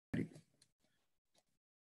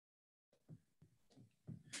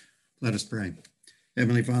Let us pray.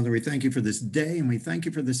 Heavenly Father, we thank you for this day and we thank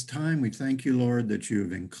you for this time. We thank you, Lord, that you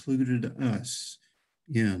have included us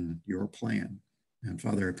in your plan. And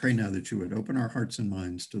Father, I pray now that you would open our hearts and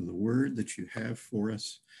minds to the word that you have for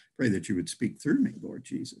us. Pray that you would speak through me, Lord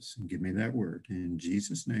Jesus, and give me that word. In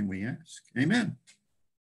Jesus' name we ask. Amen.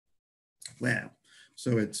 Wow.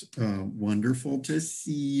 So it's wonderful to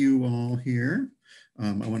see you all here.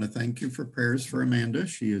 I want to thank you for prayers for Amanda.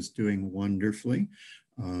 She is doing wonderfully.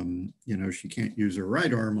 She can't use her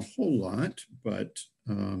right arm a whole lot, but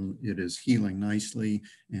it is healing nicely,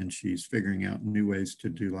 and she's figuring out new ways to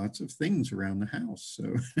do lots of things around the house.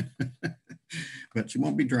 So, but she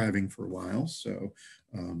won't be driving for a while, so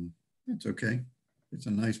it's okay. It's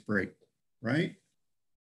a nice break, right?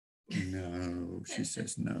 No, she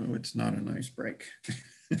says, no, it's not a nice break.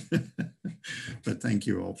 But thank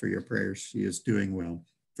you all for your prayers. She is doing well.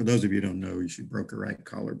 For those of you who don't know, she broke her right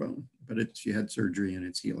collarbone, but she had surgery and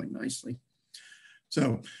it's healing nicely.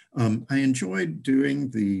 So I enjoyed doing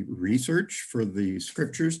the research for the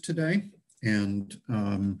scriptures today. And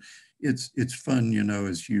it's fun,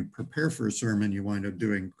 as you prepare for a sermon, you wind up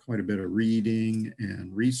doing quite a bit of reading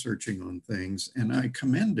and researching on things. And I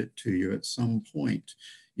commend it to you at some point.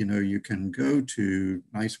 You can go to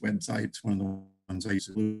nice websites. One of the ones I use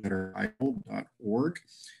is blueletterbible.org.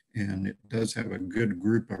 And it does have a good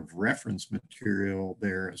group of reference material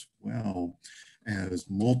there as well as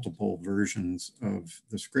multiple versions of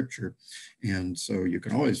the scripture. And so you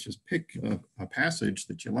can always just pick a passage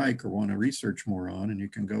that you like or want to research more on, and you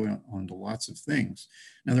can go on to lots of things.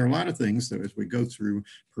 Now, there are a lot of things that as we go through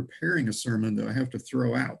preparing a sermon that I have to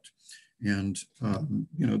throw out. And,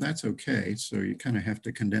 that's okay. So you kind of have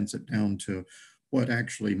to condense it down to what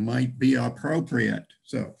actually might be appropriate.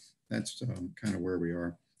 So that's kind of where we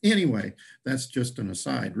are. Anyway, that's just an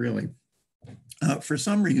aside, really. For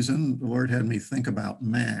some reason, the Lord had me think about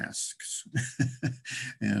masks.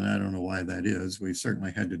 And I don't know why that is. We've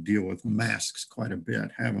certainly had to deal with masks quite a bit,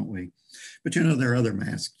 haven't we? But there are other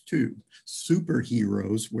masks too.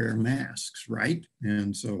 Superheroes wear masks, right?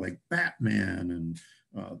 And so like Batman and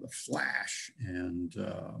the Flash and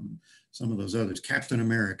some of those others, Captain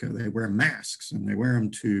America, they wear masks, and they wear them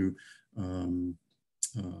to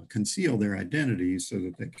conceal their identities so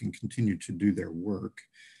that they can continue to do their work.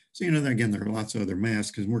 So, again, there are lots of other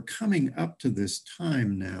masks, and we're coming up to this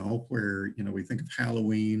time now where, we think of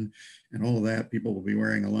Halloween and all of that. People will be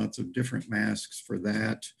wearing lots of different masks for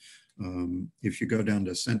that. If you go down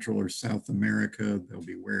to Central or South America, they'll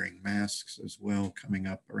be wearing masks as well, coming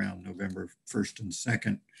up around November 1st and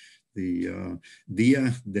 2nd, the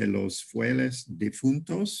Dia de los Fieles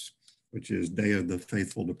Difuntos, which is Day of the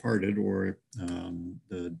Faithful Departed, or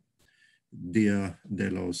the Dia de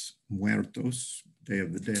los Muertos, Day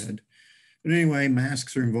of the Dead. But anyway,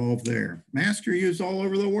 masks are involved there. Masks are used all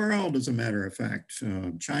over the world, as a matter of fact.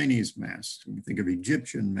 Chinese masks, we can think of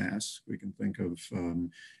Egyptian masks, we can think of,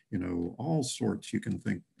 all sorts. You can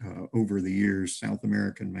think over the years, South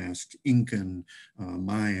American masks, Incan,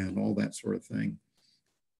 Mayan, all that sort of thing.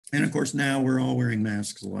 And of course, now we're all wearing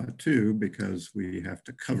masks a lot too, because we have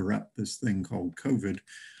to cover up this thing called COVID.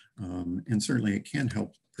 And certainly it can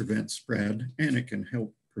help prevent spread, and it can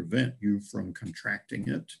help prevent you from contracting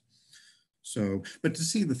it. So, but to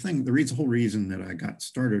see the whole reason that I got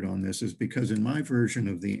started on this is because in my version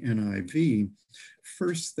of the NIV,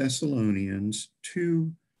 1 Thessalonians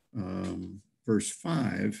 2, verse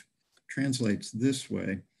 5 translates this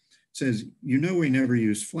way. It says, we never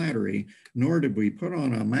use flattery, nor did we put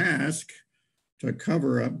on a mask to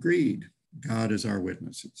cover up greed. God is our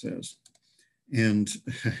witness, it says. And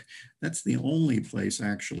that's the only place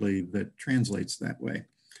actually that translates that way.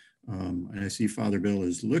 And I see Father Bill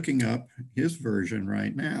is looking up his version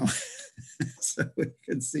right now, so we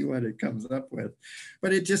can see what it comes up with.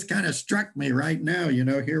 But it just kind of struck me right now,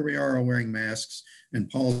 here we are all wearing masks, and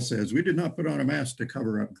Paul says, we did not put on a mask to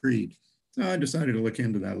cover up greed. So I decided to look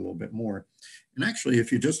into that a little bit more. And actually,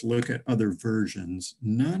 if you just look at other versions,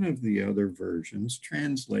 none of the other versions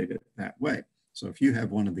translate it that way. So if you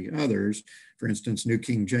have one of the others, for instance, New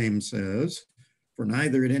King James says, for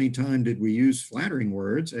neither at any time did we use flattering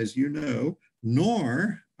words, as you know,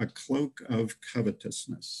 nor a cloak of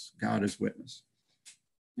covetousness. God is witness.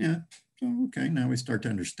 Yeah, so okay, now we start to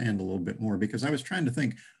understand a little bit more, because I was trying to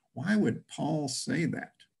think, why would Paul say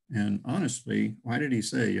that? And honestly, why did he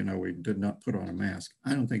say, we did not put on a mask?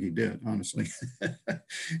 I don't think he did, honestly.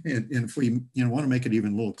 and if we, want to make it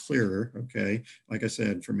even a little clearer, okay, like I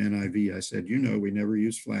said, from NIV, I said, we never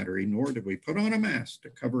use flattery, nor did we put on a mask to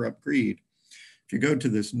cover up greed. If you go to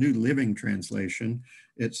this New Living Translation,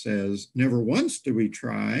 it says, never once do we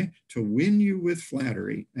try to win you with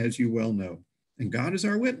flattery, as you well know. And God is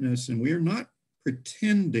our witness, and we are not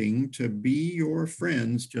pretending to be your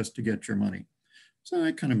friends just to get your money. So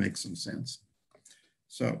that kind of makes some sense.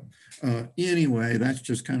 So anyway, that's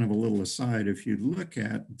just kind of a little aside. If you look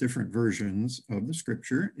at different versions of the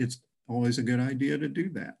scripture, it's always a good idea to do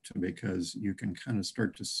that because you can kind of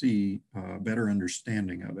start to see a better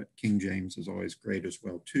understanding of it. King James is always great as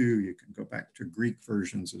well too. You can go back to Greek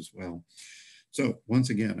versions as well. So once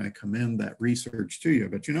again, I commend that research to you,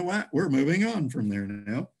 but you know what? We're moving on from there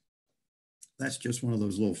now. That's just one of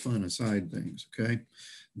those little fun aside things, okay?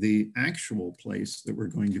 The actual place that we're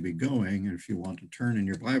going to be going, and if you want to turn in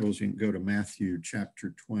your Bibles, you can go to Matthew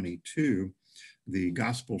chapter 22, the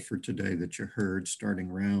gospel for today that you heard starting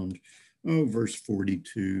around, verse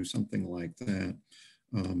 42, something like that.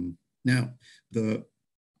 Now, the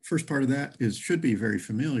first part of that should be very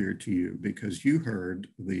familiar to you because you heard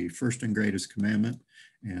the first and greatest commandment,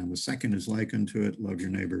 and the second is like unto it, love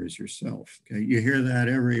your neighbor as yourself. Okay, you hear that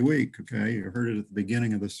every week. Okay, you heard it at the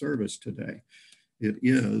beginning of the service today. It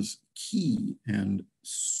is key and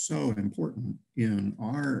so important in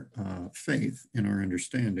our faith, in our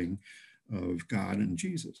understanding of God and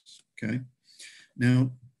Jesus. Okay,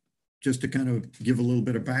 now, just to kind of give a little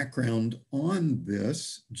bit of background on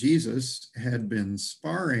this, Jesus had been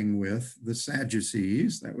sparring with the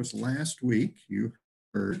Sadducees. That was last week, you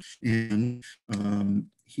heard, and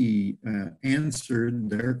he answered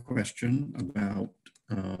their question about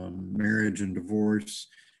marriage and divorce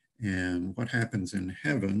and what happens in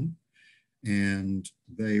heaven. And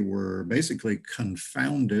they were basically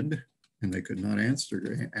confounded and they could not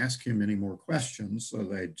ask him any more questions, so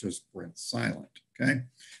they just went silent, okay?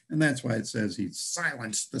 And that's why it says he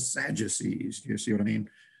silenced the Sadducees. Do you see what I mean?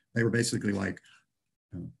 They were basically like,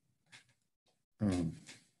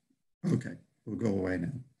 okay, we'll go away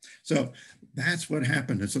now. So that's what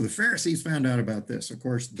happened. And so the Pharisees found out about this. Of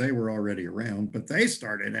course, they were already around, but they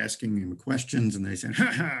started asking him questions and they said,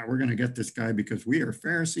 we're going to get this guy because we are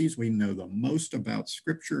Pharisees. We know the most about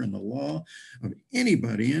scripture and the law of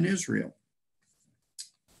anybody in Israel.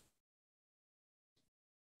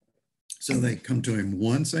 So they come to him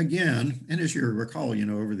once again. And as you recall,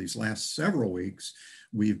 over these last several weeks,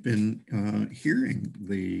 we've been hearing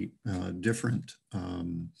the different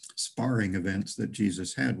sparring events that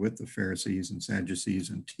Jesus had with the Pharisees and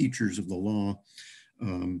Sadducees and teachers of the law,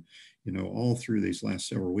 all through these last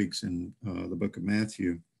several weeks in the book of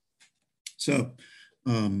Matthew. So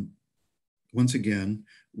once again,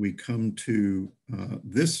 we come to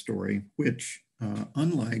this story, which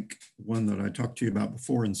unlike one that I talked to you about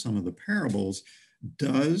before in some of the parables,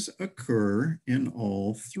 does occur in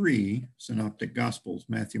all three synoptic gospels,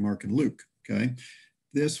 Matthew, Mark, and Luke, okay?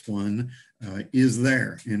 This one is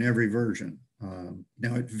there in every version.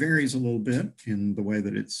 Now, it varies a little bit in the way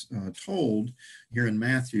that it's told. Here in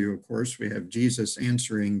Matthew, of course, we have Jesus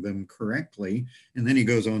answering them correctly, and then he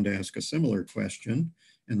goes on to ask a similar question,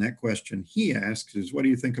 and that question he asks is, what do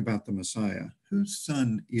you think about the Messiah? Whose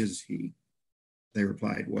son is he? They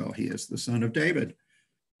replied, well, he is the son of David.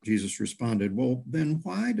 Jesus responded, well, then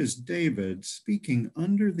why does David, speaking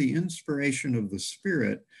under the inspiration of the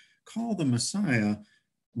Spirit, call the Messiah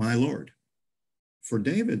my Lord? For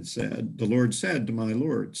David said, the Lord said to my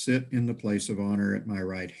Lord, sit in the place of honor at my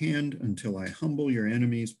right hand until I humble your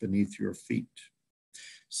enemies beneath your feet.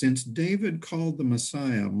 Since David called the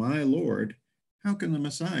Messiah my Lord, how can the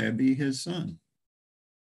Messiah be his son?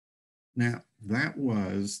 Now, that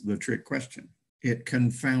was the trick question. It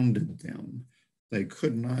confounded them. They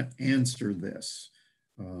could not answer this.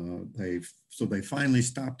 So they finally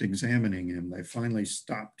stopped examining him. They finally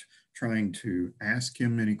stopped trying to ask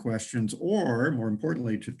him any questions, or more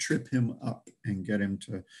importantly, to trip him up and get him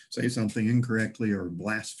to say something incorrectly or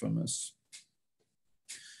blasphemous.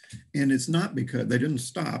 And it's not because they didn't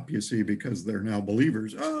stop, you see, because they're now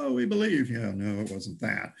believers. Oh, we believe. Yeah, no, it wasn't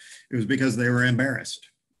that. It was because they were embarrassed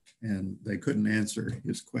and they couldn't answer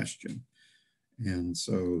his question. And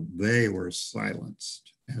so they were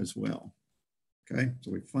silenced as well. Okay, so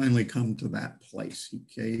we finally come to that place. He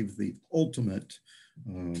gave the ultimate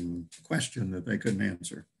question that they couldn't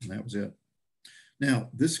answer, and that was it. Now,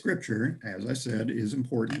 this scripture, as I said, is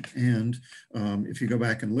important. And if you go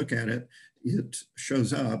back and look at it, it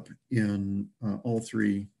shows up in all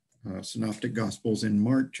three synoptic gospels. In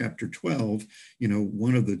Mark chapter 12,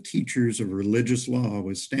 one of the teachers of religious law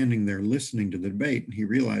was standing there listening to the debate, and he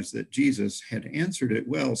realized that Jesus had answered it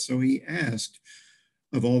well. So he asked,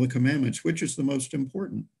 of all the commandments, which is the most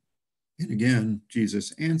important? And again,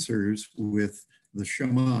 Jesus answers with the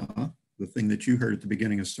Shema, the thing that you heard at the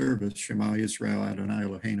beginning of service, Shema Yisrael Adonai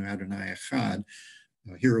Eloheinu Adonai Echad.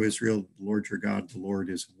 Hear, O Israel, the Lord your God, the Lord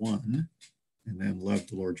is one. And then love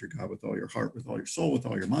the Lord your God with all your heart, with all your soul, with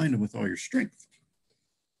all your mind, and with all your strength.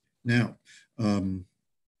 Now,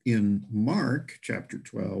 in Mark chapter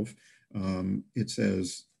 12, it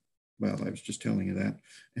says, well, I was just telling you that,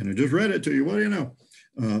 and I just read it to you. What do you know?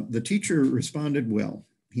 The teacher responded well.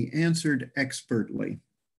 He answered expertly,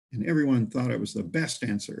 and everyone thought it was the best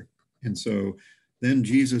answer. And so then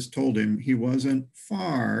Jesus told him he wasn't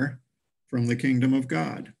far from the kingdom of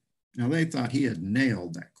God. Now, they thought he had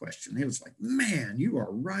nailed that question. He was like, man, you are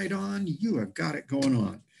right on. You have got it going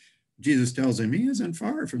on. Jesus tells him he isn't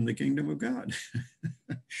far from the kingdom of God.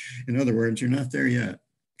 In other words, you're not there yet,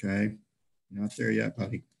 okay? You're not there yet,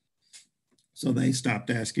 buddy. So they stopped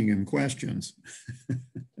asking him questions.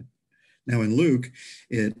 Now in Luke,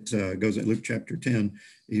 it goes at Luke chapter 10,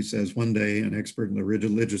 he says, one day an expert in the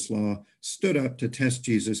religious law stood up to test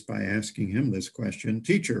Jesus by asking him this question,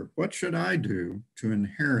 teacher, what should I do to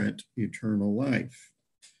inherit eternal life?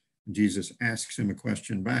 And Jesus asks him a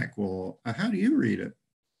question back, well, how do you read it?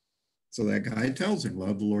 So that guy tells him,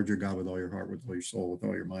 love the Lord your God with all your heart, with all your soul, with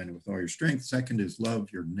all your mind, and with all your strength. Second is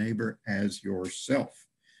love your neighbor as yourself.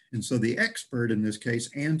 And so the expert in this case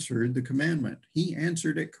answered the commandment. He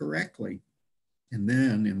answered it correctly. And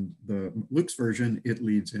then in the Luke's version, it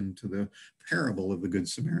leads into the parable of the Good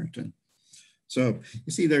Samaritan. So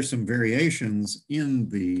you see there's some variations in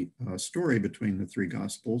the story between the three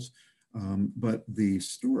Gospels, but the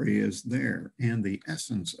story is there and the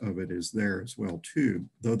essence of it is there as well too.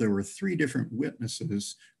 Though there were three different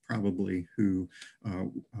witnesses probably who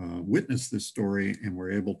witnessed this story and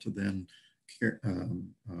were able to then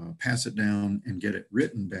pass it down and get it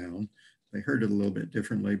written down. They heard it a little bit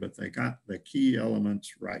differently, but they got the key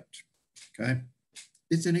elements right, okay?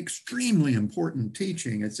 It's an extremely important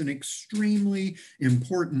teaching. It's an extremely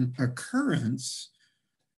important occurrence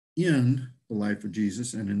in the life of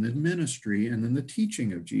Jesus and in the ministry and in the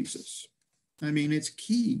teaching of Jesus. I mean, it's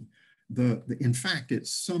key. In fact, it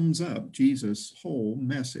sums up Jesus' whole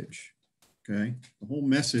message, okay? The whole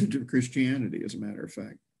message of Christianity, as a matter of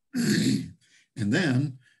fact. And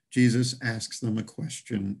then Jesus asks them a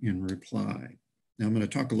question in reply. Now I'm going to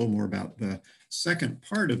talk a little more about the second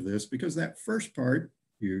part of this because that first part,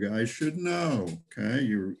 you guys should know, okay?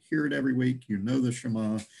 You hear it every week, you know the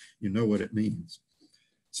Shema, you know what it means.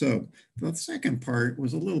 So the second part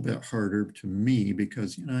was a little bit harder to me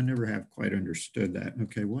because, I never have quite understood that.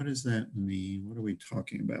 Okay, what does that mean? What are we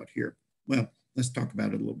talking about here? Well, let's talk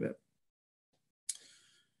about it a little bit.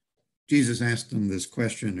 Jesus asked them this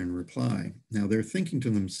question in reply. Now they're thinking to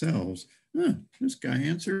themselves, this guy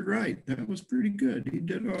answered right. That was pretty good. He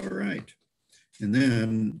did all right. And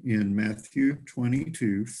then in Matthew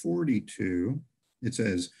 22:42, it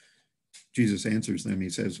says, Jesus answers them. He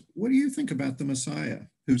says, what do you think about the Messiah?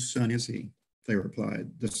 Whose son is he? They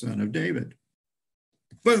replied, the son of David.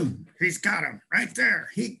 Boom, he's got them right there.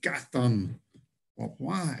 He got them. Well,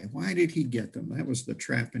 why? Why did he get them? That was the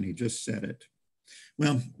trap, and he just said it.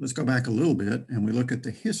 Well, let's go back a little bit and we look at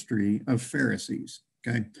the history of Pharisees,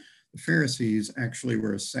 okay? The Pharisees actually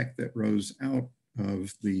were a sect that rose out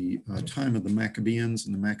of the time of the Maccabees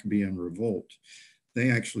and the Maccabean revolt.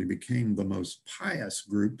 They actually became the most pious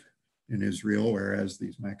group in Israel, whereas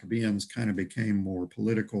these Maccabees kind of became more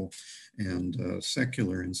political and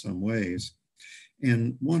secular in some ways.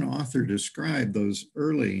 And one author described those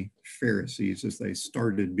early Pharisees, as they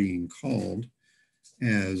started being called,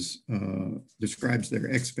 as describes their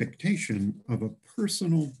expectation of a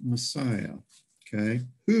personal Messiah, okay,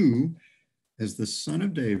 who, as the son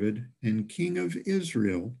of David and king of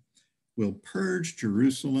Israel, will purge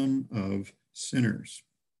Jerusalem of sinners,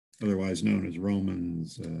 otherwise known as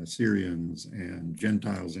Romans, Syrians, and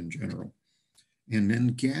Gentiles in general, and then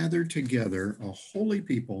gather together a holy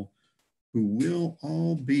people who will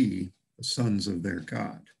all be the sons of their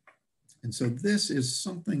God. And so this is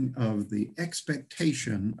something of the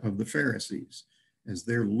expectation of the Pharisees as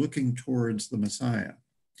they're looking towards the Messiah.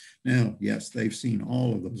 Now, yes, they've seen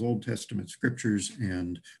all of those Old Testament scriptures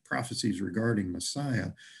and prophecies regarding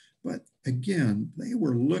Messiah, but again, they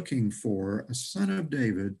were looking for a son of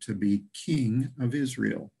David to be king of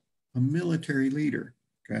Israel, a military leader,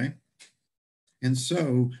 okay? And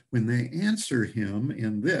so when they answer him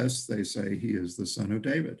in this, they say he is the son of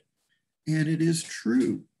David. And it is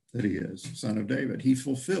true that he is son of David. He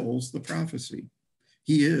fulfills the prophecy.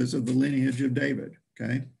 He is of the lineage of David,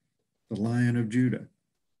 okay? The Lion of Judah.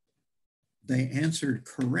 They answered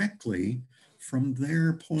correctly from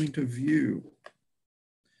their point of view.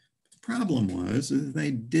 The problem was that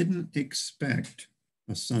they didn't expect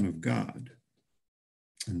a son of God.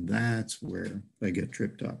 And that's where they get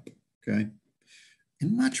tripped up, okay?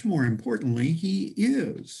 And much more importantly, he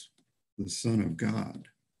is the Son of God.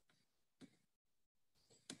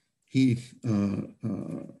 he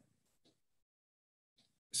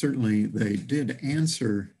certainly they did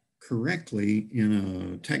answer correctly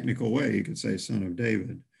in a technical way. You could say son of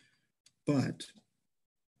David, but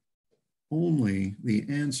only the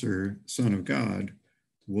answer son of God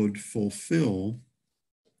would fulfill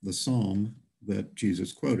the psalm that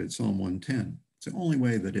Jesus quoted, Psalm 110. It's the only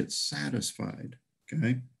way that it's satisfied,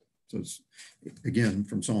 okay? So it's, again,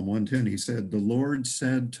 from Psalm 110, he said, the Lord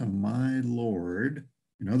said to my Lord,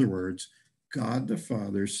 in other words, God the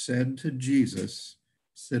Father said to Jesus,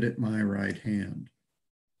 sit at my right hand.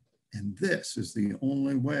 And this is the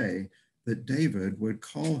only way that David would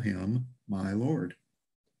call him my Lord,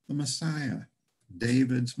 the Messiah,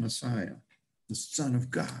 David's Messiah, the Son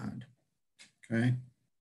of God, okay?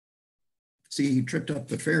 See, he tripped up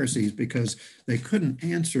the Pharisees because they couldn't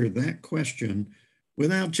answer that question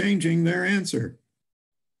without changing their answer.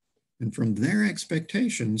 And from their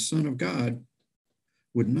expectations, Son of God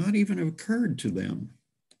would not even have occurred to them.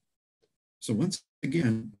 So once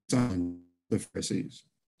again, the Pharisees,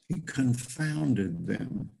 he confounded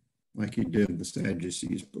them like he did the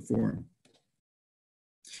Sadducees before him.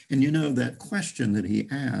 And you know, that question that he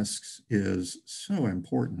asks is so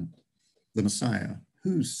important. The Messiah,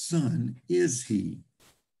 whose son is he?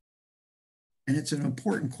 And it's an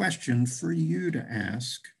important question for you to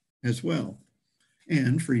ask as well,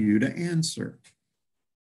 and for you to answer.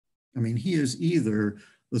 I mean, he is either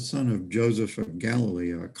the son of Joseph of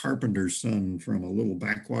Galilee, a carpenter's son from a little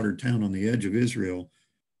backwater town on the edge of Israel,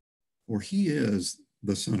 or he is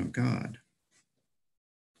the Son of God.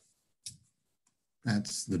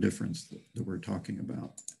 That's the difference that we're talking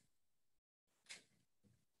about.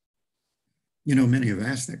 You know, many have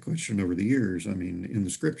asked that question over the years. I mean, in the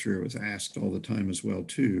scripture, it was asked all the time as well,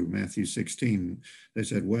 too. Matthew 16, they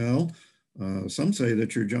said, well, some say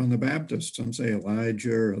that you're John the Baptist, some say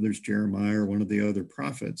Elijah, others Jeremiah, or one of the other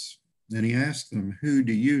prophets. Then he asked them, who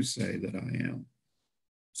do you say that I am?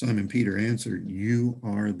 Simon Peter answered, you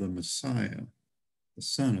are the Messiah, the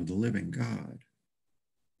Son of the living God.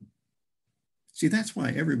 See, that's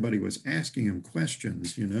why everybody was asking him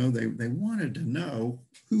questions. You know, they wanted to know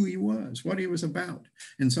who he was, what he was about.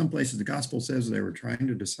 In some places, the gospel says they were trying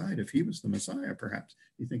to decide if he was the Messiah, perhaps.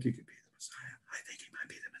 You think he could be the Messiah? I think he might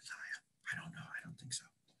be the Messiah. I don't know. I don't think so.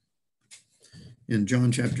 In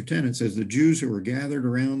John chapter 10, it says, the Jews who were gathered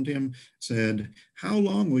around him said, how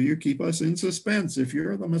long will you keep us in suspense? If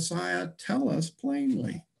you're the Messiah, tell us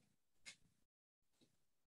plainly.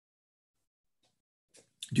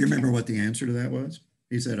 Do you remember what the answer to that was?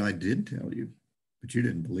 He said, I did tell you, but you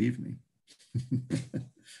didn't believe me.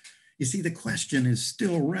 You see, the question is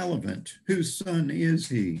still relevant. Whose son is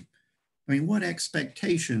he? I mean, what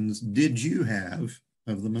expectations did you have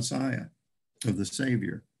of the Messiah, of the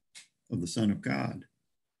Savior, of the Son of God?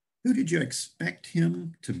 Who did you expect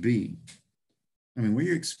him to be? I mean, were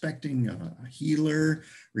you expecting a healer?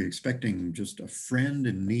 Were you expecting just a friend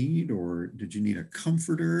in need? Or did you need a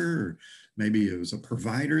comforter? Or maybe it was a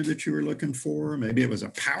provider that you were looking for. Maybe it was a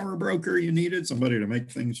power broker you needed, somebody to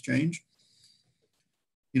make things change.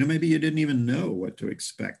 You know, maybe you didn't even know what to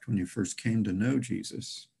expect when you first came to know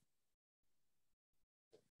Jesus.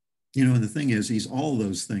 You know, and the thing is, he's all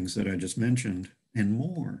those things that I just mentioned and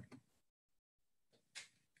more.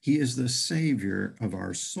 He is the Savior of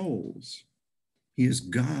our souls. He is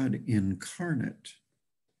God incarnate.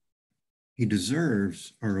 He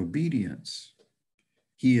deserves our obedience.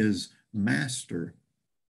 He is Master.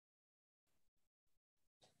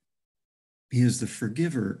 He is the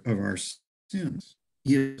forgiver of our sins.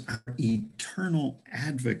 He is our eternal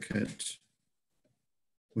advocate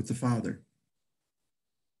with the Father.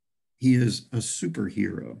 He is a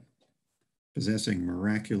superhero possessing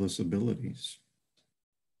miraculous abilities.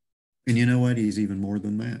 And you know what? He's even more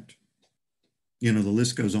than that. You know, the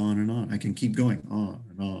list goes on and on. I can keep going on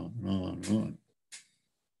and on and on and on.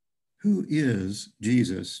 Who is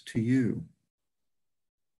Jesus to you?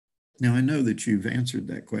 Now, I know that you've answered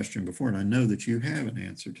that question before, and I know that you have an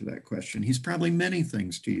answer to that question. He's probably many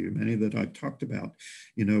things to you, many that I've talked about,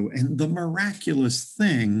 you know, and the miraculous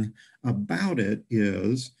thing about it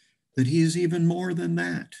is that he is even more than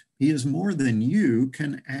that. He is more than you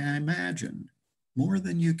can imagine, more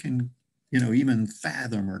than you can, you know, even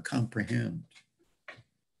fathom or comprehend.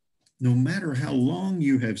 No matter how long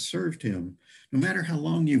you have served him, no matter how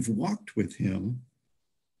long you've walked with him,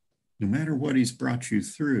 no matter what he's brought you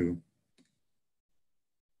through,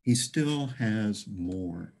 he still has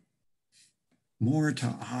more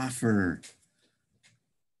to offer,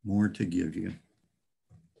 more to give you.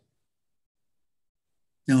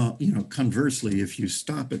 Now, you know, conversely, if you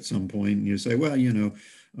stop at some point and you say, well, you know,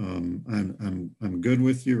 I'm good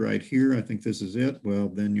with you right here. I think this is it. Well,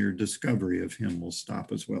 then your discovery of him will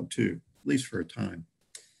stop as well too, at least for a time.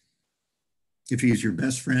 If he's your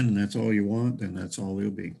best friend and that's all you want, then that's all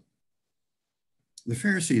he'll be. The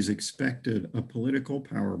Pharisees expected a political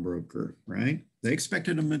power broker, right? They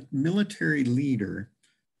expected a military leader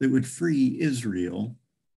that would free Israel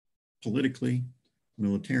politically,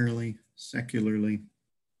 militarily, secularly.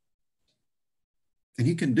 And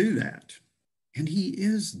he can do that. And he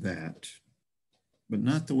is that, but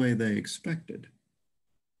not the way they expected.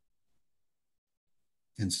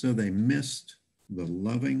 And so they missed the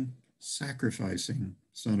loving, sacrificing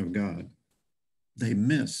Son of God. They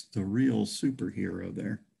missed the real superhero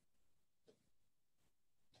there.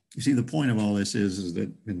 You see, the point of all this is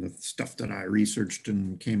that, and the stuff that I researched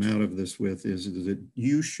and came out of this with is that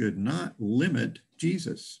you should not limit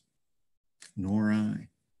Jesus, nor I.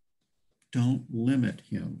 Don't limit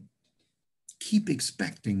him. Keep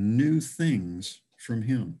expecting new things from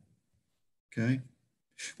him, okay?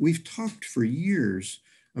 We've talked for years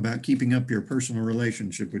about keeping up your personal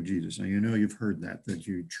relationship with Jesus. Now, you know, you've heard that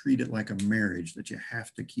you treat it like a marriage, that you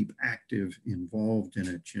have to keep active, involved in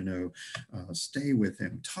it, stay with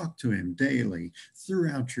him, talk to him daily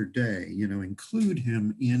throughout your day, include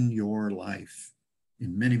him in your life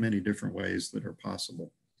in many, many different ways that are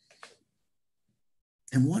possible.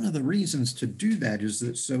 And one of the reasons to do that is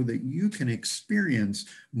that so that you can experience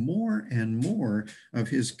more and more of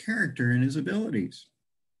his character and his abilities.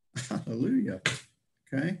 Hallelujah.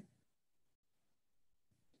 Okay.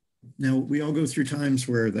 Now, we all go through times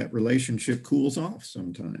where that relationship cools off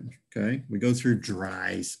sometimes. Okay. We go through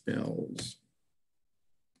dry spells.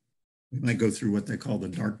 We might go through what they call the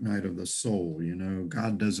dark night of the soul.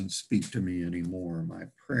 God doesn't speak to me anymore. My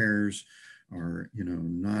prayers are,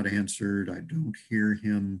 not answered. I don't hear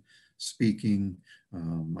him speaking.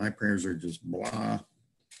 My prayers are just blah.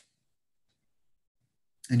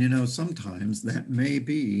 And, sometimes that may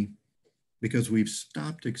be because we've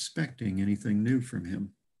stopped expecting anything new from him.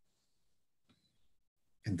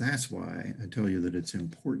 And that's why I tell you that it's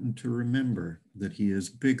important to remember that he is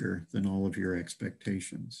bigger than all of your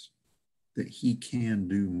expectations, that he can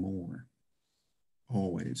do more,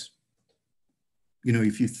 always.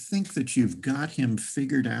 If you think that you've got him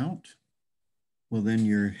figured out, well, then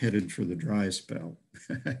you're headed for the dry spell.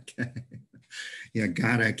 Okay. You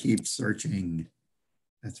gotta keep searching.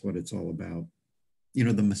 That's what it's all about.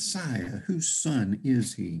 The Messiah, whose son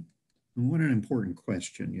is he? And what an important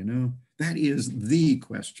question, That is the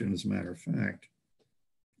question, as a matter of fact.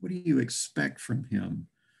 What do you expect from him?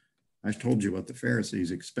 I told you what the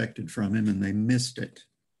Pharisees expected from him, and they missed it.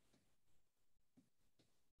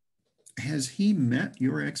 Has he met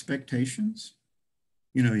your expectations?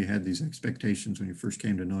 You had these expectations when you first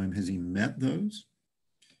came to know him. Has he met those?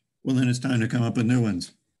 Well, then it's time to come up with new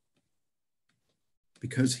ones.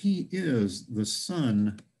 Because he is the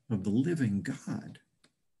Son of the living God.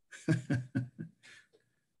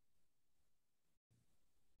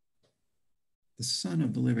 The Son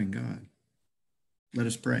of the living God. Let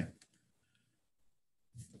us pray.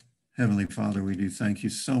 Heavenly Father, we do thank you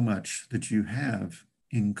so much that you have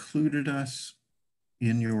included us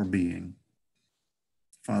in your being.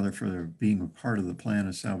 Father, for being a part of the plan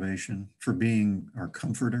of salvation, for being our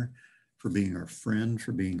comforter, for being our friend,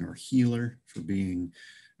 for being our healer, for being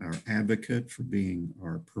our advocate, for being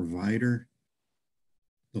our provider.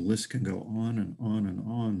 The list can go on and on and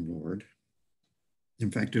on, Lord.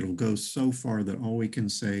 In fact, it'll go so far that all we can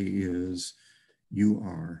say is, you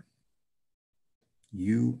are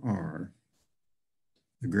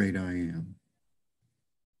the great I am.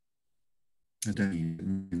 That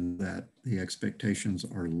doesn't mean that the expectations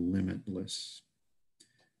are limitless.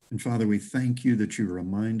 And Father, we thank you that you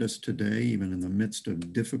remind us today, even in the midst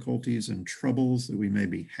of difficulties and troubles that we may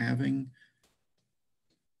be having,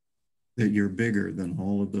 that you're bigger than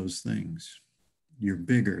all of those things. You're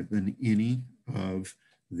bigger than any of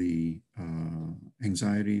the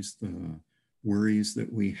anxieties, the worries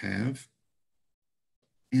that we have,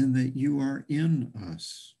 and that you are in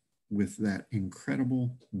us with that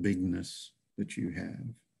incredible bigness that you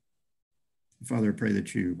have. Father, I pray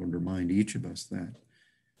that you would remind each of us that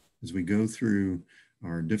as we go through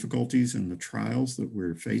our difficulties and the trials that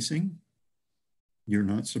we're facing, you're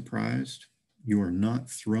not surprised. You are not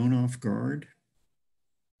thrown off guard.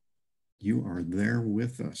 You are there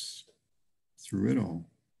with us through it all.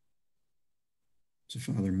 So,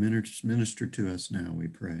 Father, minister to us now, we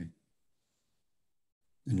pray.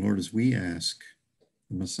 And Lord, as we ask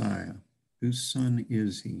the Messiah, whose son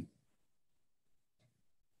is he?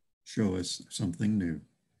 Show us something new.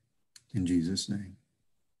 In Jesus' name,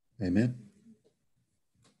 amen.